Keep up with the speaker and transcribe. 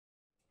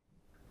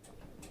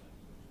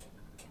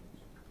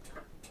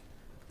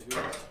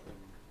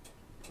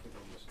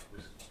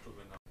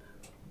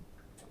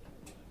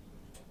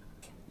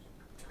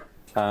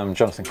I'm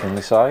Jonathan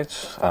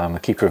Kindleysides. I'm a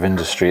keeper of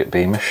industry at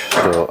Beamish,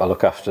 so I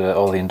look after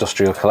all the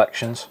industrial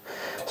collections,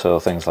 so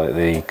things like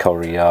the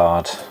colliery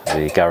yard,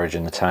 the garage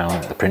in the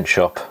town, the print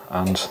shop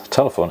and the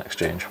telephone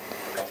exchange.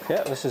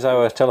 Yeah, this is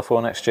our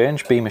telephone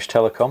exchange, Beamish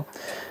Telecom.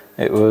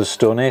 It was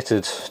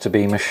donated to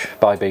Beamish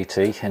by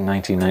BT in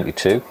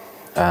 1992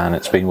 and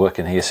it's been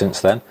working here since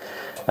then.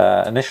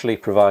 Initially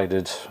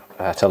provided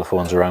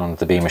telephones around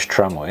the Beamish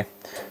Tramway,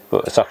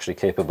 but it's actually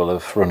capable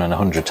of running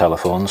 100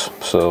 telephones.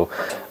 So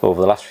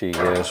over the last few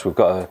years we've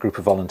got a group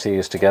of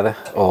volunteers together,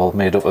 all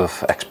made up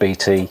of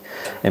ex-BT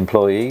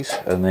employees,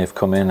 and they've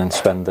come in and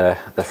spend their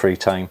free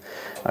time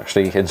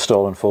actually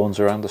installing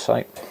phones around the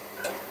site.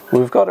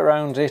 We've got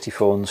around 80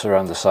 phones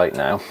around the site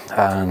now,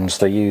 and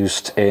they're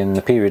used in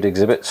the period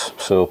exhibits,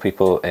 so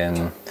people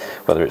in,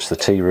 whether it's the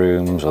tea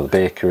rooms or the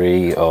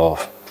bakery or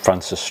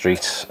Francis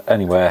Street,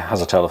 anywhere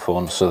has a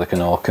telephone, so they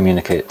can all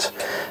communicate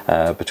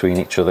between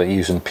each other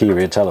using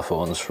period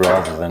telephones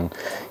rather than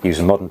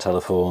using modern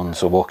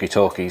telephones or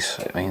walkie-talkies.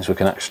 It means we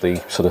can actually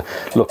sort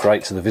of look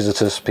right to the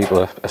visitors. People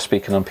are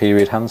speaking on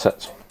period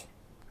handsets.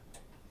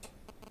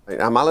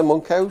 I'm Allan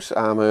Monkhouse.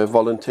 I'm a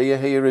volunteer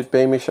here at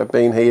Beamish. I've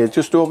been here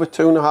just over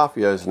 2.5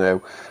 years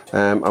now.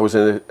 I was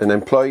an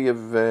employee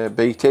of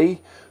BT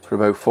for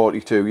about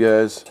 42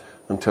 years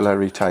until I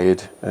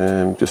retired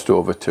just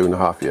over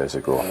 2.5 years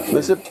ago.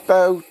 There's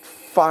about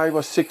 5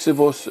 or 6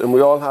 of us, and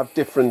we all have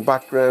different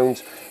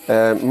backgrounds.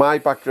 My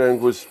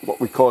background was what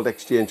we called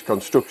exchange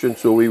construction,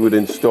 so we would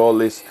install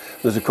this.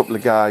 There's a couple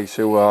of guys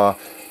who are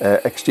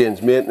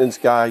exchange maintenance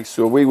guys,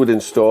 so we would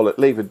install it,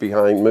 leave it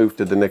behind, move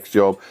to the next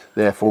job.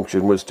 Their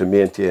function was to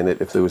maintain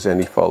it if there was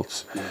any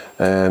faults.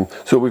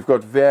 So we've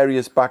got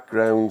various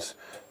backgrounds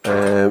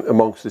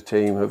amongst the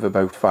team of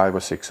about 5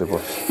 or 6 of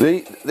us.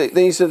 This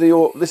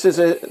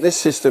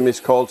system is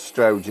called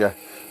Strowger.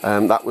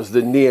 That was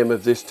the name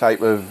of this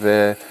type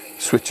of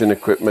switching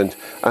equipment,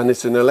 and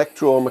it's an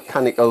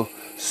electromechanical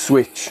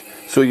switch.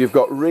 So you've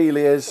got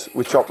relays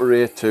which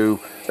operate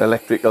to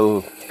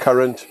electrical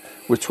current,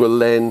 which will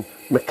then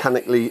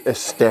mechanically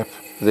step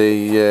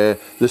the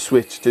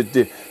switch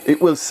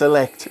it will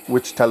select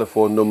which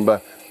telephone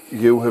number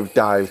you have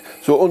dialed.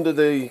 So under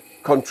the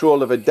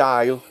control of a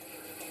dial,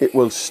 it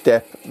will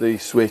step the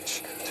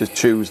switch to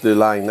choose the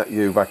line that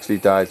you've actually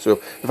dialed. So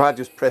if I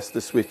just press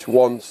the switch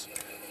once,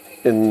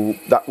 and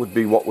that would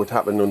be what would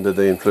happen under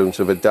the influence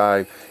of a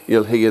dial,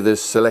 you'll hear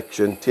this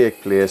selection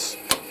take place,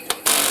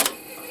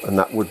 and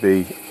that would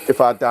be, if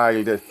I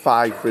dialed a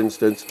 5 for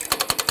instance,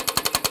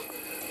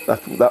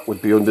 that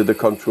would be under the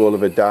control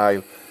of a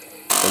dial,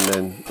 and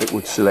then it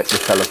would select the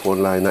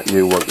telephone line that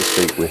you want to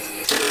speak with.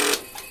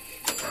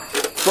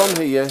 From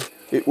here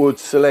it would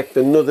select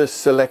another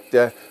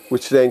selector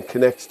which then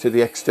connects to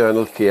the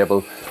external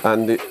cable,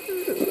 and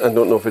I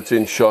don't know if it's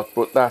in shot,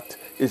 but that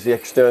is the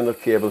external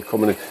cable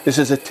coming in. This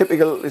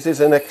is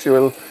an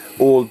actual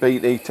old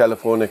BT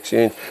telephone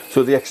exchange.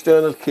 So the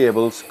external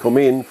cables come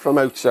in from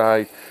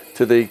outside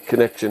to the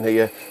connection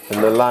here,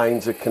 and the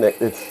lines are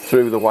connected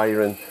through the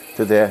wiring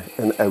to there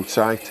and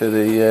outside to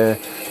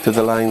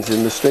the lines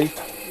in the street.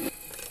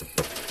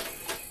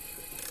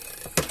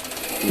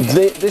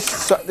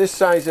 This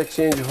size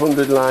exchange of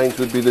 100 lines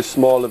would be the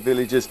smaller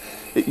villages.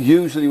 It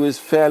usually was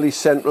fairly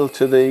central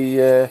to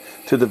the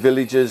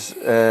villages.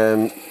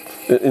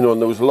 You know,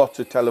 and there was lots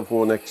of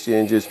telephone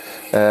exchanges.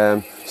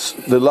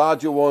 The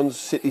larger ones,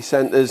 city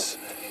centres,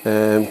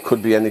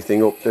 could be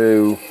anything up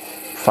to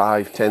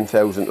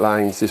 5,000–10,000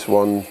 lines. This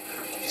one,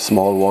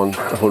 small one,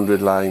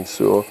 100 lines.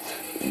 So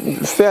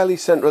fairly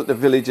central to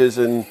villages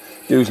and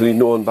usually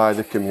known by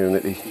the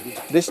community.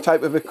 This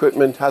type of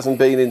equipment hasn't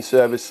been in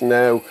service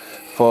now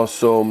for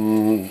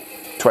some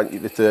 20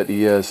 to 30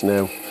 years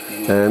now.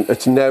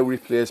 It's now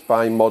replaced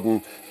by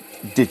modern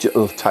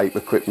digital type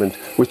equipment,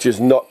 which is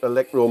not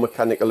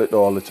electromechanical at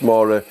all. It's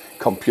more a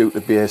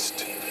computer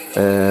based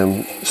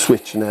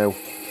switch now.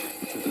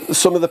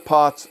 Some of the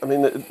parts, I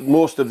mean,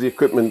 most of the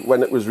equipment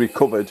when it was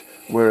recovered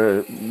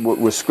were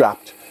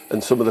scrapped,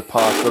 and some of the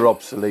parts are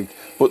obsolete,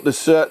 but there's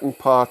certain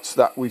parts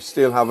that we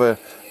still have a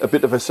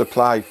bit of a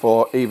supply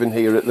for, even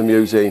here at the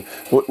museum.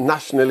 But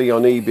nationally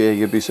on eBay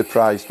you'd be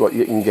surprised what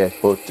you can get.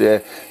 But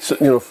so,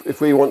 you know,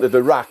 if we wanted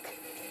a rack,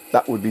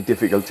 that would be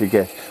difficult to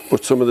get,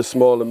 but some of the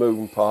smaller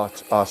moving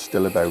parts are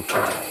still about.